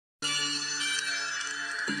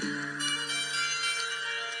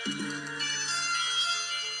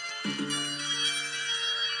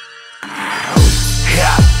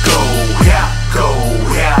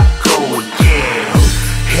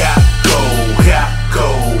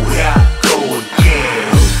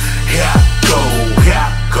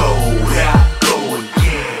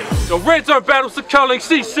Red Zone battles to Culling,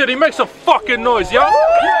 C City, make some fucking noise, yo! C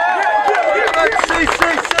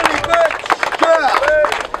City,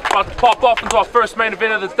 bitch! About to pop off into our first main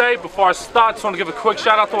event of the day. Before I start, just want to give a quick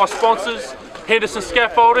shout out to our sponsors, Henderson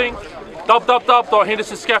Scaffolding,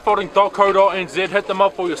 www.hendersonscaffolding.co.nz. Hit them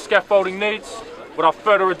up for your scaffolding needs. Without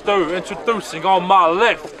further ado, introducing on my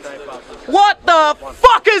left. What the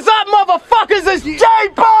fuck is up, motherfuckers? It's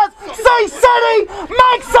Gaybuzz! C City!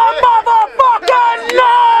 Make some motherfucking noise!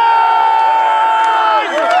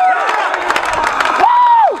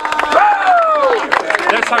 Woo!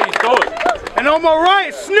 That's how you do it. And on my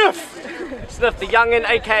right, Sniff! Sniff the youngin',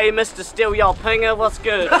 aka Mr. Steal Y'all Pinger, what's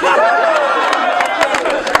good?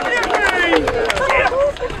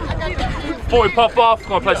 Before we pop off, I'm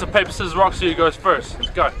gonna play some paper, scissors, rock, so you goes first.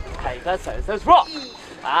 Let's go. Paper, scissors, rock!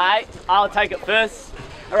 Alright, I'll take it first.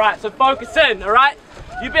 Alright, so focus in, alright?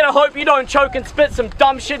 You better hope you don't choke and spit some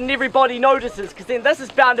dumb shit and everybody notices, because then this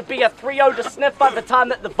is bound to be a 3-0 to Sniff by the time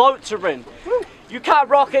that the votes are in. You can't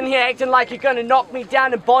rock in here acting like you're gonna knock me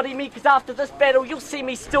down and body me, because after this battle you'll see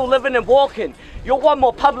me still living and walking. You're one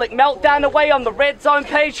more public meltdown away on the Red Zone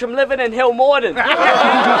page from living in Hill Morden.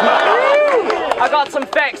 I got some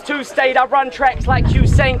facts too, state. I run tracks like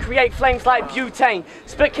Hussein, create flames like butane,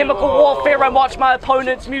 spit chemical warfare and watch my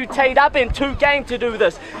opponents mutate. I've been too game to do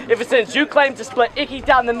this ever since you claimed to split Icky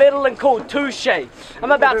down the middle and called touche.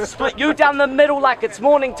 I'm about to split you down the middle like it's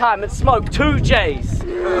morning time and smoke 2 J's.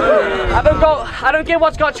 I don't get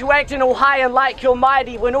what's got you acting all high and like you're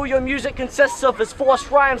mighty when all your music consists of is forced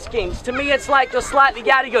rhyme schemes. To me it's like you're slightly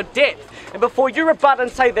out of your depth. And before you rebut and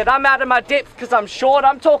say that I'm out of my depth because I'm short,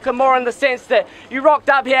 I'm talking more in the sense that you rocked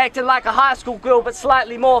up here acting like a high school girl but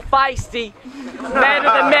slightly more feisty. Madder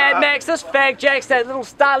than Mad Max, this fag jacks that little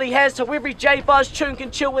style he has, so every J-Buzz tune can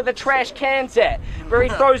chill where the trash can's at. Where he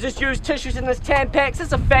throws his used tissues in his Tampax,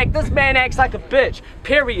 it's a fact, this man acts like a bitch,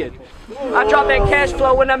 period. I drop that cash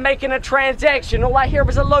flow when I'm making a transaction. All I hear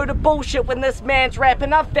is a load of bullshit when this man's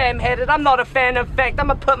rapping. I'm damn-headed, I'm not a fan. In fact,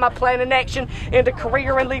 I'ma put my plan in action, end a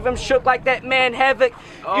career and leave him shook like that man Havoc.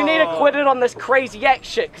 You need to quit it on this crazy act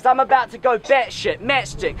shit, cause I'm about to go batshit,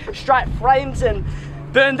 matchstick, strike flames and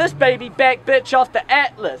burn this baby back bitch off the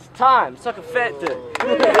Atlas. Time, suck a fat dick.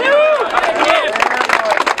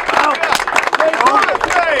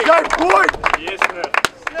 Go, boy! Yes,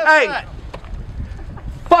 Hey!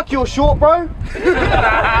 Fuck your short, bro.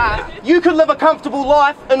 You could live a comfortable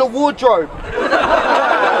life in a wardrobe.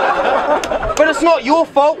 But it's not your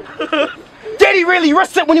fault. Daddy really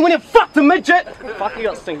risked it when he went and fucked a midget. Fuck, you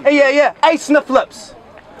got singing. Hey, yeah. Hey, Sniff lips.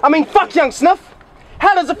 I mean, fuck young Sniff.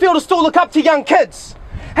 How does it feel to still look up to young kids?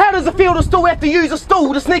 How does it feel to still have to use a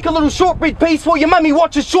stool to sneak a little shortbread piece while your mummy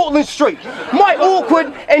watches Shortland Street? My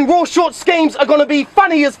awkward and raw short schemes are gonna be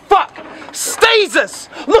funny as fuck. Stasis!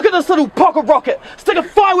 Look at this little pocket rocket. Stick a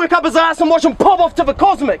firework up his ass and watch him pop off to the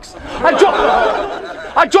cosmics. I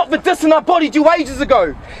dropped the disc and I bodied you ages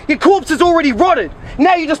ago. Your corpse is already rotted.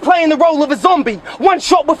 Now you're just playing the role of a zombie. One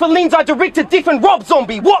shot with a lens I directed Deaf and Rob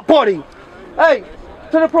Zombie. What body? Hey,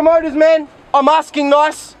 to the promoters, man, I'm asking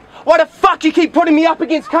nice. Why the fuck you keep putting me up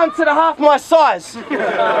against cunts that are half my size?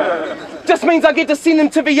 Just means I get to send them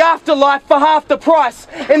to the afterlife for half the price.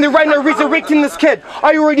 And there ain't no resurrecting this kid.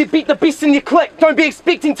 I already beat the best in your clique. Don't be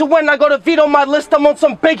expecting to win. I got a vet on my list. I'm on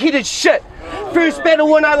some big-headed shit. First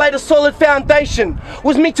battle when I laid a solid foundation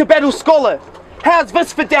was meant to battle Scholar. How's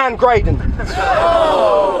this for downgrading?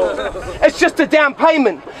 It's just a down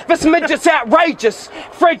payment. This midget's outrageous.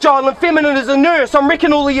 Fragile and feminine as a nurse. I'm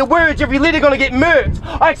wrecking all of your words. Every letter gonna get murked.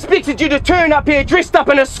 I expected you to turn up here dressed up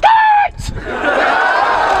in a skirt!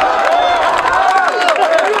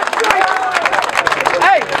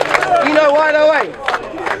 Hey, you know why though, eh?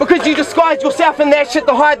 Because you disguised yourself in that shit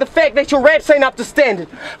to hide the fact that your raps ain't up to standard.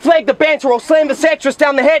 Flag the banter or slam the actress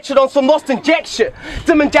down the hatchet on some lost and jack shit.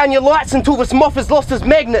 Dimming down your lights until this moth has lost his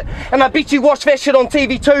magnet. And I bet you watch that shit on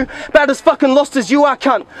TV too, about as fucking lost as you are,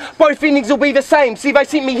 cunt. Both endings will be the same. See, they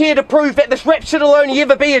sent me here to prove that this rap shit'll only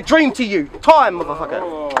ever be a dream to you. Time, motherfucker.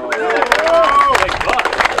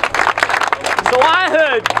 So I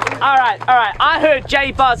heard, alright, I heard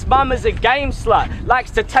J-Buzz mum is a game slut, likes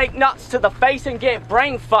to take nuts to the face and get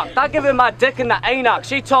brain fucked. I give him my dick in the anus.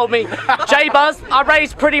 She told me, J-Buzz, I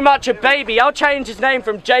raised pretty much a baby. I'll change his name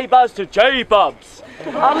from J-Buzz to J-Bubs.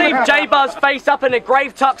 I'll leave Gaybuzz face up in a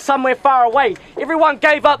grave tuck somewhere far away. Everyone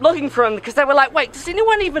gave up looking for him because they were like, wait, does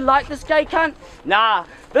anyone even like this gay cunt? Nah,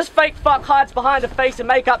 this fake fuck hides behind a face and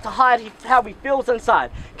makeup to hide how he feels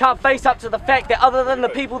inside. Can't face up to the fact that other than the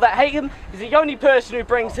people that hate him, he's the only person who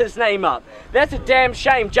brings his name up. That's a damn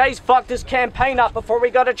shame. Jay's fucked his campaign up before we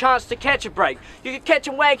got a chance to catch a break. You could catch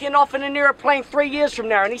him wagging off in an aeroplane 3 years from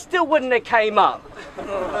now and he still wouldn't have came up.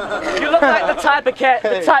 You look like the type of cat,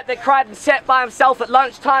 the type that cried and sat by himself at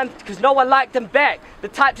lunchtime because no one liked him back. The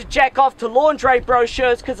type to jack off to laundry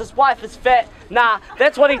brochures because his wife is fat. Nah,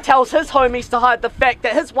 that's what he tells his homies to hide the fact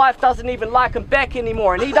that his wife doesn't even like him back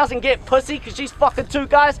anymore and he doesn't get pussy because she's fucking 2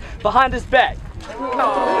 guys behind his back.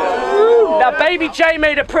 Now baby Jay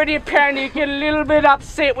made it pretty apparent you get a little bit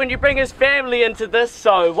upset when you bring his family into this,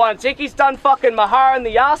 so once Icky's done fucking Mahara in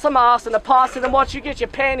the ass, I'm asking to pass it and watch you get your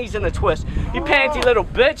panties in a twist. You panty little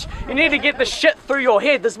bitch, you need to get the shit through your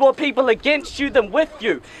head. There's more people against you than with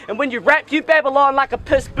you. And when you rap, you babble on like a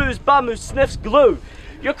piss booze bum who sniffs glue.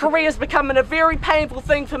 Your career's becoming a very painful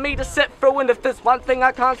thing for me to sit through, and if there's one thing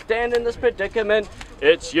I can't stand in this predicament,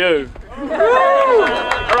 it's you.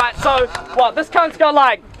 Alright, so, what, this cunt's got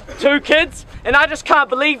like 2 kids, and I just can't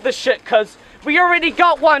believe this shit, cause we already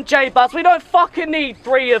got 1 Gaybuzz, we don't fucking need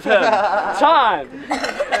 3 of him. Time.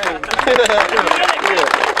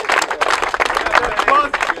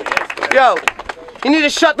 Yo, you need to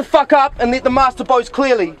shut the fuck up and let the master boast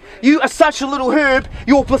clearly. You are such a little herb,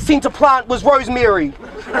 your placenta plant was rosemary.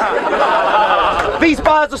 These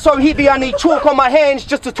bars are so heavy I need chalk on my hands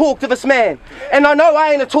just to talk to this man. And I know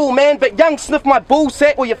I ain't a tall man, but young Sniff my ball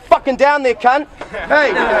sack while you're fucking down there, cunt.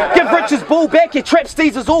 Hey, give Rich his ball back, your trap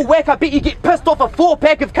steez is all whack, I bet you get pissed off a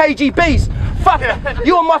 4-pack of KGBs. Fuck,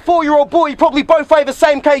 you and my 4-year-old boy probably both weigh the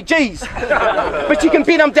same kgs. But you can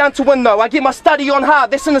bet I'm down to win though, I get my study on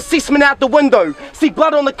hard, that's an assessment out the window. See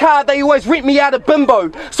blood on the card, they always rent me out of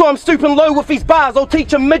bimbo. So I'm stooping low with these bars, I'll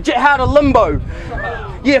teach a midget how to limbo.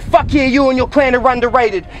 Yeah, fuck yeah, you and your clan are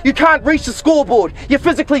underrated. You can't reach the scoreboard, you're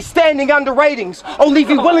physically standing under ratings. I'll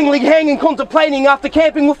leave you willingly hanging contemplating after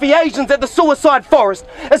camping with the Asians at the suicide forest.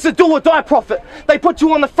 It's a do or die profit. They put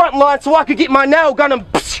you on the front line so I could get my nail gun and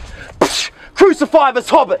crucify this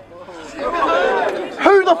hobbit.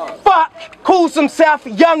 Who the fuck calls himself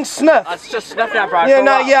Young Sniff? It's just Sniff now, bro. Yeah,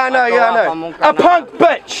 I know. A punk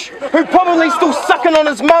bitch who probably still sucking on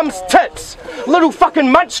his mum's tits. Little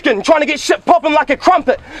fucking munchkin trying to get shit popping like a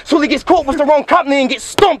crumpet till he gets caught with the wrong company and gets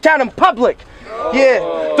stomped out in public. Yeah,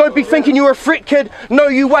 don't be thinking you're a threat, kid. No,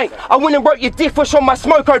 you ain't. I went and wrote your death wish on my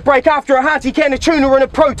smoko break after a hearty can of tuna and a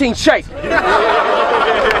protein shake.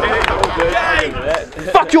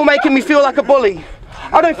 Fuck, you're making me feel like a bully.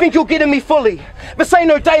 I don't think you're getting me fully. This ain't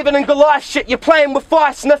no David and Goliath shit, you're playing with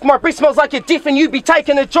fire, Sniff. My breath smells like you're deaf and you be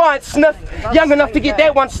taking a giant sniff. Young enough to get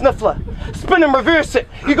that one, Sniffler. Spin and reverse it,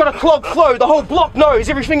 you got a clogged flow, the whole block knows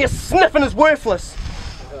everything you're sniffing is worthless.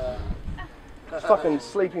 Fucking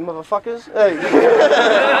sleepy motherfuckers. Hey.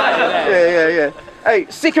 Yeah. Hey,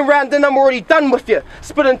 second round then I'm already done with you.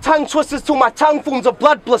 Spitting tongue twisters till my tongue forms a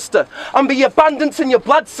blood blister. I'm the abundance in your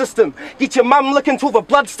blood system. Get your mum licking till the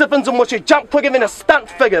blood stiffens and watch you jump quicker than a stunt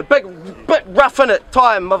figure. Bit rough in it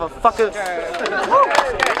time, motherfucker.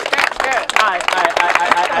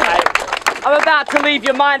 I'm about to leave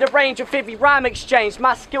your mind a range of every rhyme exchange.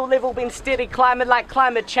 My skill level been steady climbing like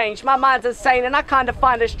climate change. My mind's insane and I kinda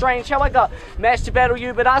find it strange how I got matched to battle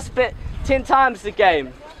you, but I spit 10 times the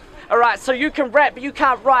game. Alright, so you can rap, but you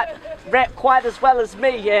can't rap quite as well as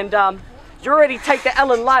me, and you already take the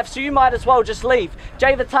L in life, so you might as well just leave.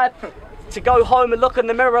 Jay the type to go home and look in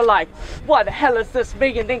the mirror like, what the hell is this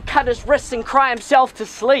me? And then cut his wrists and cry himself to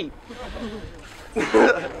sleep.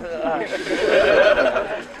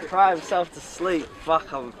 Cry himself to sleep.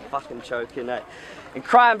 Fuck, I'm fucking choking, eh? And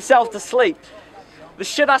cry himself to sleep. The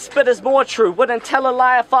shit I spit is more true. Wouldn't tell a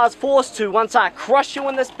lie if I was forced to. Once I crush you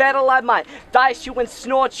in this battle, I might dice you and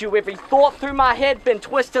snort you. Every thought through my head been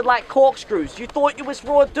twisted like corkscrews. You thought you was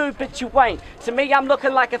raw dude, but you ain't. To me, I'm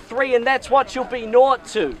looking like a 3, and that's what you'll be naught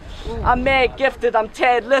to. I'm mad gifted, I'm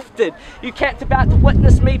tad lifted. You cat's about to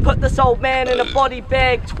witness me put this old man in a body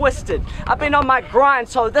bag twisted. I've been on my grind,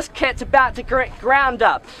 so this cat's about to get ground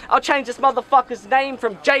up. I'll change this motherfucker's name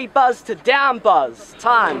from Gaybuzz to Downbuzz.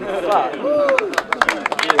 Time. Fuck.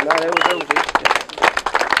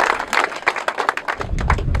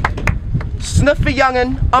 Sniff the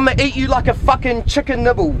youngin', I'ma eat you like a fucking chicken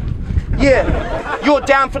nibble. Yeah, you're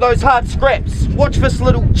down for those hard scraps. Watch this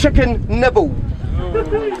little chicken nibble.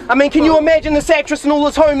 I mean, can you imagine this actress and all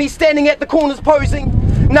his homies standing at the corners posing?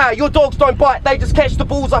 Nah, your dogs don't bite, they just catch the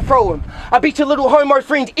balls I throw them. I beat your little homo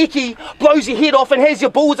friend Icky, blows your head off and has your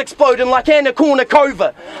balls exploding like Anna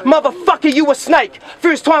Kournikova. Motherfucker, you a snake.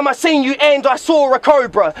 First time I seen you and I saw a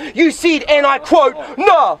cobra. You said, and I quote,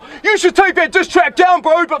 nah, you should take that diss track down,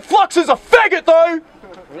 bro, but Flux is a faggot though.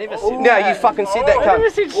 No, you fucking said that, cunt. I never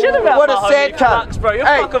said shit about what a my sad homie cunt. Flux, bro. You're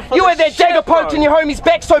hey, fucking full you of had that shit, dagger poked bro. in your homie's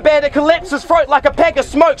back so bad it collapsed his throat like a pack of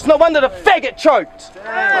smokes. No wonder the faggot choked.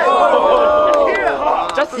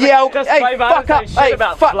 Just Yeah, just hey, fuck up. Hey,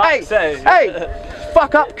 fuck, Flux, hey,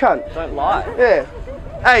 fuck up, cunt. Don't lie. Yeah.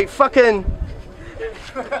 Hey, fucking.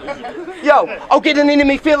 Yo, I'll get an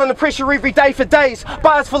enemy feeling the pressure every day for days.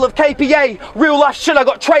 Bars full of KPA, real life shit, I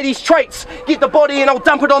got tradies traits. Get the body and I'll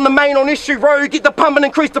dump it on the main on Issue Road. Get the pump and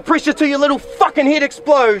increase the pressure till your little fucking head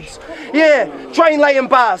explodes. Yeah, drain laying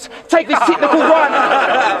bars. Take these technical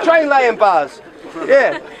rhymes. Drain laying bars.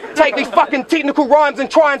 Yeah. Take these fucking technical rhymes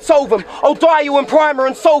and try and solve them. I'll dye you in primer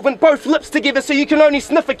and solvent, both lips together so you can only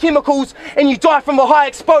sniff the chemicals and you die from a high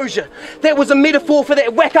exposure. That was a metaphor for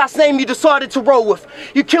that whack-ass name you decided to roll with.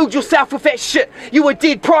 You killed yourself with that shit. You were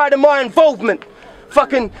dead prior to my involvement.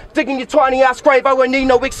 Fucking digging your tiny ass grave, I won't need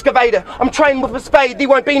no excavator. I'm trained with a spade, there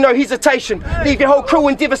won't be no hesitation. Leave your whole crew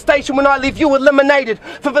in devastation when I leave you eliminated.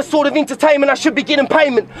 For this sort of entertainment I should be getting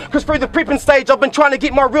payment. Cause through the prepping stage I've been trying to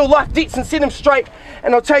get my real life debts and set them straight.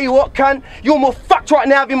 And I'll tell you what, cunt, you're more fucked right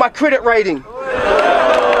now than my credit rating.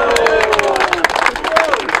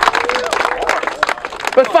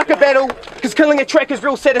 But fuck a battle, cause killing a track is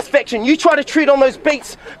real satisfaction. You try to tread on those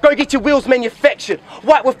beats, go get your wheels manufactured.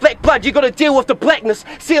 White with black blood, you gotta deal with the blackness.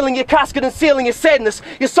 Sealing your casket and sealing your sadness.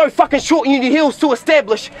 You're so fucking short and you need heels to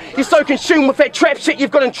establish. You're so consumed with that trap shit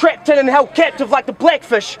you've got entrapped in and held captive like the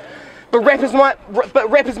blackfish. But rap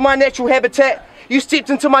is my natural habitat. You stepped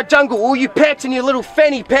into my jungle, all you packed in your little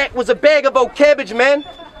fanny pack was a bag of old cabbage, man.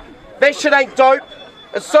 That shit ain't dope.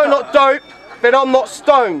 It's so not dope that I'm not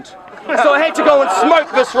stoned. So I had to go and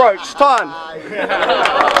smoke this roach. Time.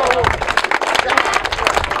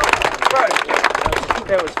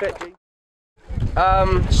 That was fit, G.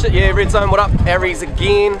 Shit, yeah, Red Zone, what up? Aries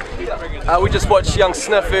again. We just watched Young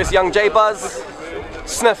Sniff versus Young Gaybuzz.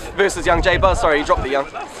 Sniff versus Young Gaybuzz, sorry, he dropped the Young.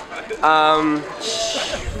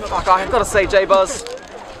 Fuck, I gotta say Gaybuzz,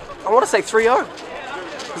 I wanna say 3-0.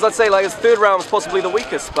 Because I'd say like his third round was possibly the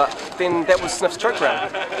weakest, but then that was Sniff's choke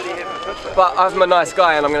round. But I'm a nice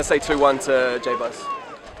guy and I'm going to say 2-1 to Gaybuzz.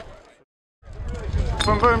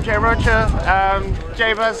 Boom boom, J Rocha.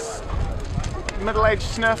 Gaybuzz, middle-aged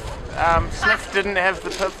Sniff. Sniff didn't have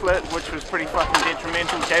the piplet, which was pretty fucking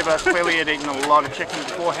detrimental. Gaybuzz clearly had eaten a lot of chicken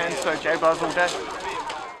beforehand, so Gaybuzz all day.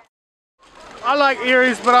 I like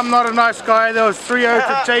Aries, but I'm not a nice guy. There was 3-0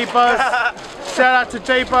 to Gaybuzz. Shout out to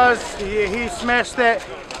Gaybuzz. He smashed that.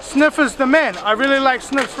 Sniff is the man. I really like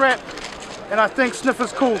Sniff's rap, and I think Sniff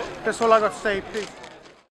is cool. That's all I got to say. Peace.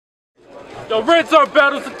 Yo, Red Zone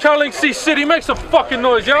battles at Culling City. Make some fucking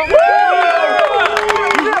noise, yo.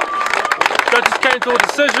 Judges came to a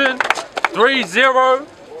decision. 3-0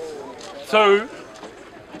 to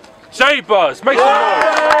Gaybuzz. Make some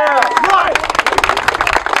noise.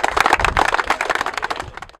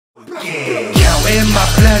 Counting my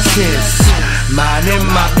blessings, minding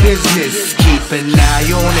my business. Keep an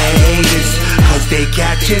eye on the haters, cause they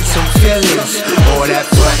catching some feelings. All that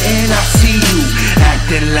frontin', I see you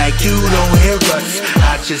acting like you don't hear us.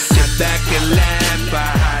 I just sit back and laugh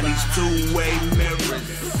behind these two-way mirrors.